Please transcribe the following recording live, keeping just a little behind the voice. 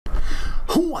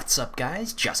What's up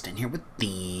guys, Justin here with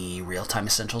the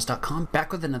RealTimeEssentials.com,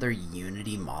 back with another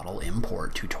Unity model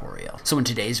import tutorial. So in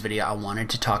today's video I wanted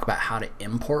to talk about how to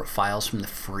import files from the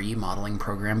free modeling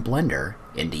program Blender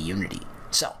into Unity.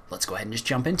 So let's go ahead and just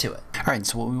jump into it. Alright,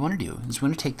 so what we want to do is we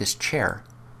want to take this chair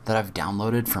that I've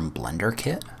downloaded from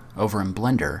BlenderKit over in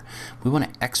Blender. We want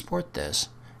to export this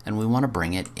and we want to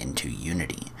bring it into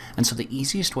Unity. And so the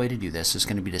easiest way to do this is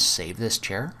going to be to save this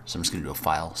chair. So I'm just going to do a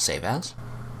file, save as.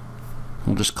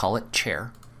 We'll just call it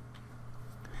chair.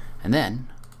 And then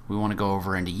we want to go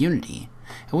over into Unity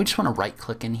and we just want to right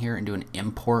click in here and do an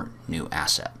import new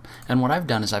asset. And what I've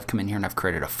done is I've come in here and I've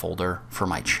created a folder for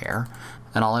my chair.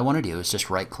 And all I want to do is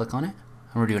just right click on it.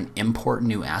 I'm going to do an import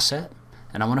new asset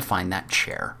and I want to find that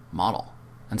chair model.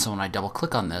 And so when I double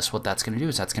click on this, what that's going to do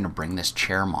is that's going to bring this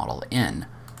chair model in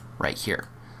right here.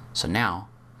 So now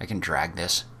I can drag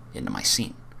this into my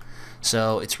scene.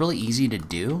 So it's really easy to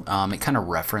do. It kind of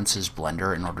references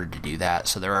Blender in order to do that.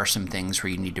 So there are some things where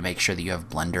you need to make sure that you have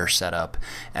Blender set up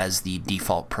as the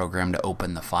default program to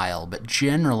open the file. But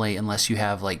generally, unless you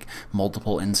have like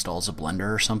multiple installs of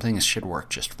Blender or something, it should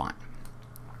work just fine.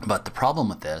 But the problem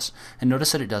with this, and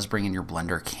notice that it does bring in your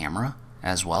Blender camera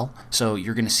as well. So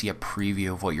you're going to see a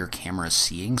preview of what your camera is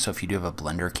seeing. So if you do have a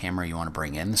Blender camera you want to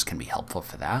bring in, this can be helpful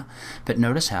for that. But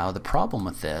notice how the problem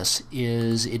with this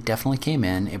is it definitely came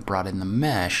in, it brought in the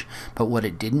mesh, but what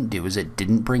it didn't do is it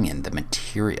didn't bring in the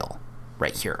material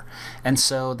right here. And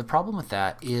so the problem with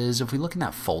that is if we look in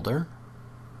that folder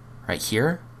right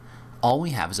here, all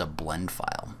we have is a blend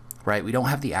file. Right? We don't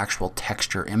have the actual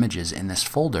texture images in this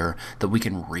folder that we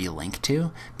can relink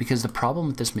to, because the problem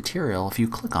with this material, if you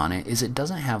click on it, is it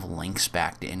doesn't have links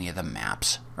back to any of the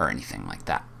maps or anything like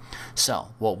that.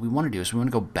 So what we want to do is we want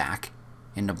to go back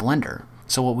into Blender.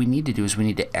 So what we need to do is we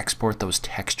need to export those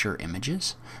texture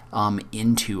images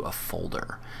into a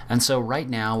folder. And so right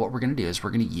now what we're going to do is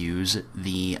we're going to use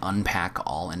the unpack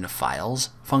all into files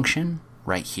function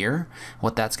right here.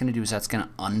 What that's going to do is that's going to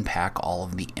unpack all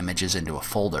of the images into a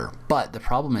folder. But the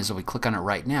problem is if we click on it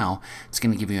right now, it's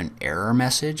going to give you an error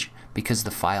message because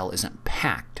the file isn't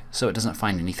packed. So it doesn't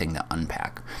find anything to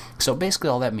unpack. So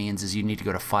basically all that means is you need to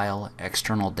go to File,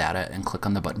 External Data, and click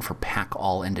on the button for Pack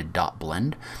All into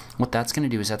 .blend. What that's going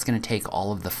to do is that's going to take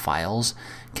all of the files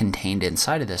contained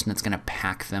inside of this and it's going to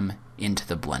pack them into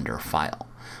the Blender file.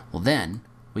 Well then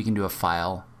we can do a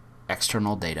File,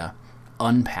 External Data,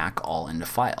 unpack all into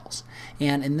files.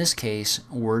 And in this case,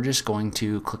 we're just going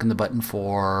to click on the button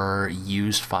for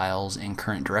use files in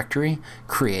current directory,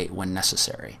 create when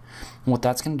necessary. And what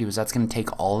that's going to do is that's going to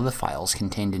take all of the files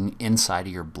contained inside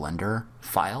of your Blender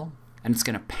file and it's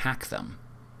going to pack them.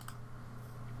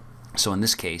 So in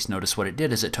this case, notice what it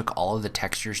did is it took all of the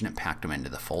textures and it packed them into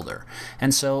the folder.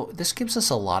 And so this gives us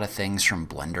a lot of things from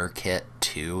BlenderKit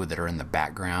too that are in the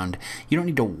background. You don't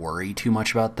need to worry too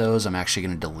much about those. I'm actually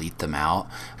going to delete them out.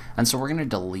 And so we're going to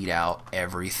delete out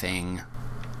everything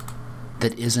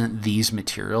that isn't these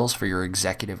materials for your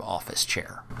executive office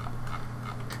chair.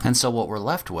 And so what we're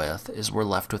left with is we're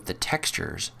left with the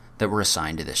textures that were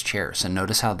assigned to this chair. So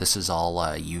notice how this is all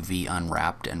UV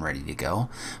unwrapped and ready to go.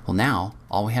 Well now,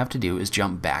 all we have to do is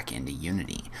jump back into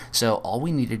Unity. So all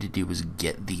we needed to do was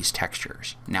get these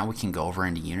textures. Now we can go over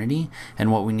into Unity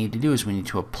and what we need to do is we need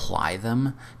to apply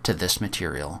them to this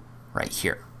material right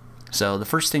here. So the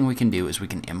first thing we can do is we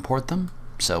can import them.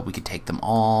 So we could take them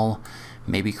all,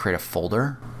 maybe create a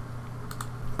folder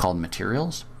called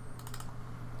materials,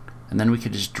 and then we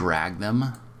could just drag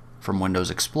them from Windows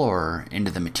Explorer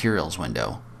into the materials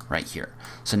window right here.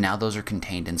 So now those are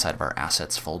contained inside of our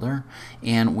assets folder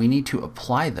and we need to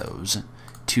apply those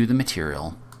to the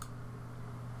material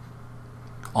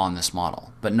on this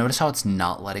model. But notice how it's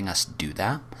not letting us do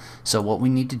that. So what we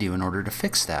need to do in order to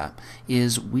fix that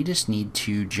is we just need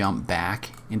to jump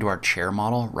back into our chair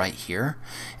model right here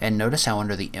and notice how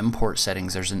under the import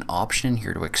settings there's an option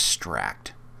here to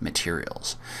extract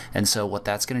materials. And so what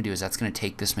that's going to do is that's going to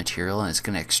take this material and it's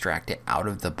going to extract it out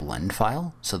of the blend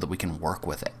file so that we can work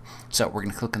with it. So we're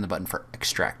going to click on the button for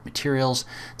extract materials.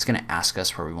 It's going to ask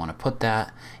us where we want to put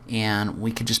that and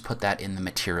we could just put that in the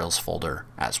materials folder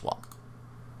as well.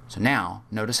 So now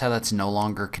notice how that's no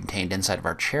longer contained inside of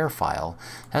our chair file.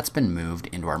 That's been moved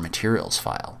into our materials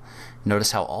file.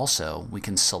 Notice how also we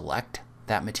can select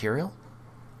that material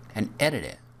and edit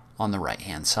it on the right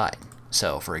hand side.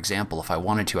 So for example, if I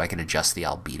wanted to, I could adjust the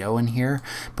albedo in here,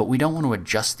 but we don't want to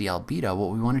adjust the albedo. What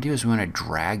we want to do is we want to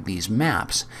drag these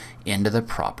maps into the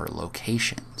proper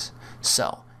locations.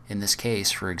 So in this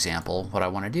case, for example, what I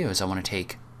want to do is I want to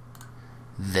take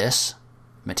this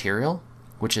material,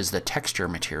 which is the texture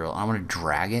material, and I want to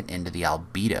drag it into the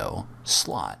albedo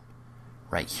slot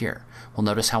right here. Well,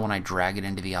 notice how when I drag it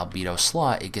into the albedo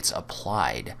slot, it gets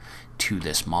applied to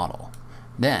this model.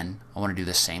 Then I want to do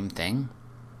the same thing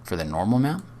for the normal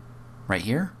map right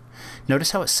here.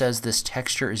 Notice how it says this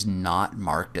texture is not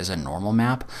marked as a normal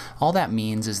map. All that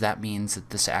means is that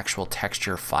this actual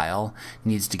texture file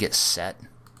needs to get set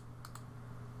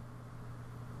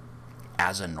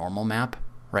as a normal map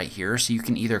right here. So you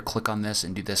can either click on this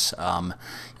and do this,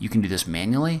 you can do this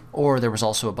manually, or there was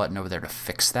also a button over there to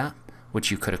fix that,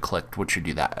 which you could have clicked, which would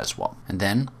do that as well. And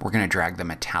then we're going to drag the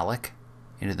metallic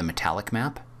into the metallic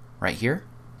map right here.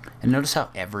 And notice how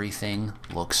everything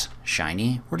looks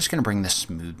shiny. We're just going to bring the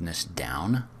smoothness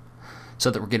down so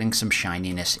that we're getting some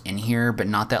shininess in here, but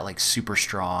not that like super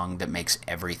strong that makes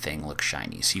everything look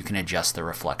shiny. So you can adjust the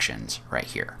reflections right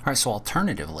here. All right, so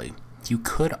alternatively, you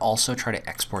could also try to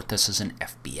export this as an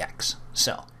FBX.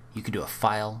 So you could do a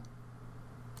file,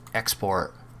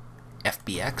 export,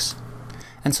 FBX.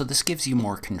 And so this gives you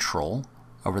more control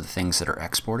over the things that are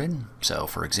exported. So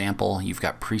for example, you've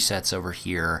got presets over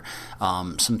here,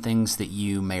 some things that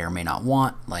you may or may not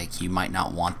want, like you might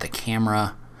not want the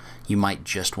camera, you might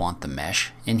just want the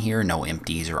mesh in here, no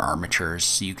empties or armatures.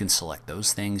 So you can select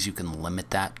those things, you can limit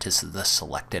that to the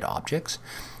selected objects,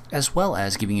 as well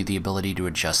as giving you the ability to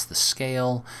adjust the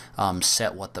scale,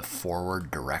 set what the forward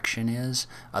direction is,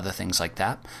 other things like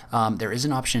that. There is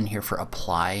an option here for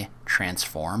apply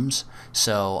transforms.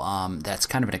 So that's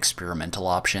kind of an experimental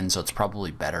option. So it's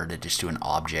probably better to just do an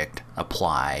object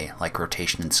apply, like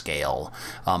rotation and scale,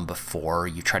 before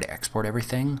you try to export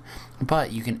everything.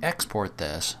 But you can export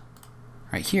this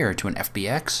right here to an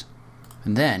FBX,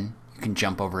 and then you can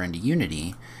jump over into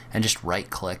Unity and just right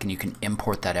click and you can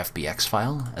import that FBX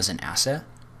file as an asset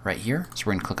right here. So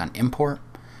we're going to click on import,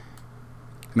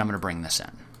 and I'm going to bring this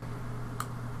in.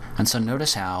 And so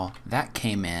notice how that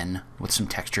came in with some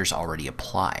textures already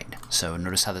applied. So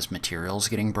notice how this material is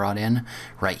getting brought in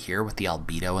right here with the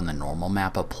albedo and the normal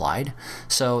map applied.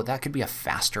 So that could be a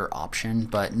faster option,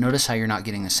 but notice how you're not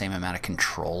getting the same amount of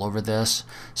control over this.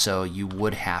 So you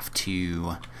would have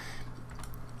to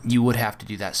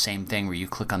do that same thing where you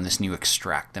click on this new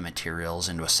extract the materials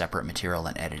into a separate material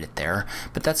and edit it there.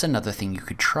 But that's another thing you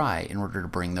could try in order to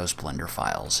bring those Blender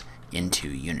files into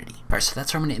Unity. All right, so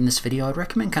that's where I'm going to end this video. I'd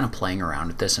recommend kind of playing around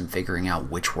with this and figuring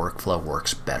out which workflow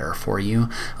works better for you.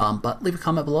 But leave a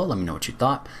comment below. Let me know what you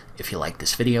thought. If you like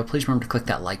this video, please remember to click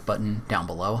that like button down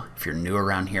below. If you're new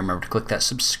around here, remember to click that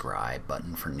subscribe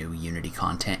button for new Unity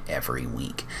content every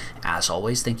week. As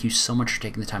always, thank you so much for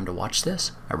taking the time to watch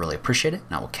this. I really appreciate it,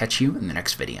 and I will catch you in the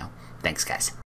next video. Thanks, guys.